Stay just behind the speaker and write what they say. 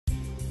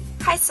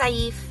Hi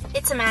Saif,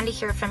 it's Amanda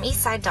here from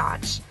Eastside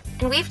Dodge,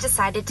 and we've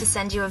decided to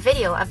send you a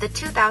video of the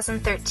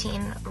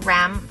 2013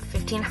 Ram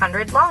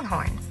 1500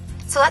 Longhorn.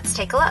 So let's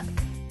take a look.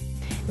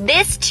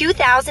 This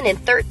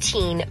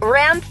 2013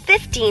 Ram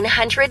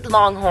 1500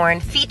 Longhorn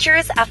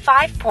features a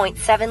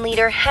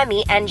 5.7-liter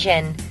Hemi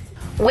engine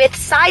with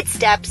side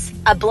steps,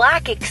 a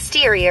black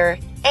exterior,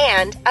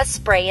 and a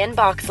spray-in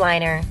box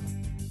liner.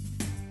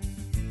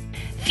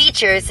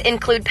 Features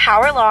include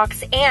power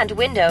locks and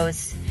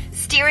windows,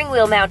 steering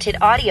wheel mounted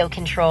audio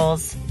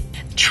controls,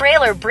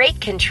 trailer brake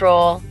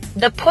control,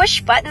 the push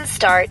button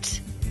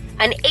start,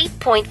 an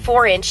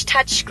 8.4-inch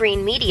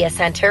touchscreen media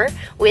center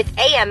with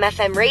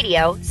AM/FM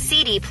radio,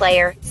 CD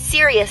player,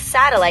 Sirius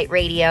satellite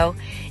radio,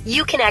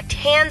 Uconnect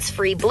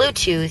hands-free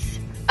Bluetooth,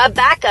 a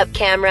backup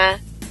camera,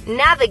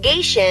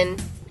 navigation,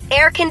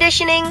 air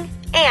conditioning,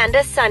 and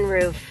a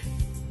sunroof.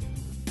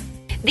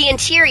 The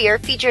interior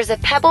features a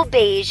pebble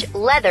beige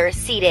leather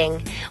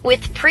seating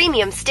with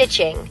premium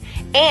stitching,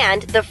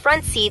 and the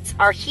front seats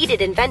are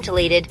heated and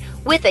ventilated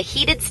with a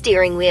heated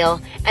steering wheel,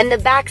 and the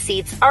back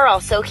seats are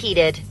also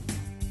heated.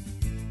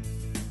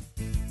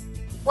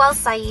 Well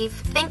Saif,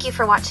 thank you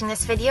for watching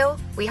this video.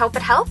 We hope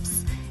it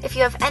helps. If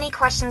you have any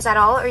questions at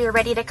all or you're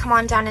ready to come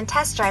on down and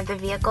test drive the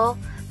vehicle,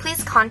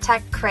 please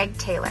contact Craig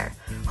Taylor.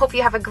 Hope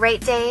you have a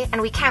great day,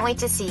 and we can't wait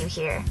to see you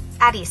here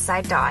at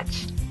Eastside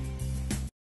Dodge.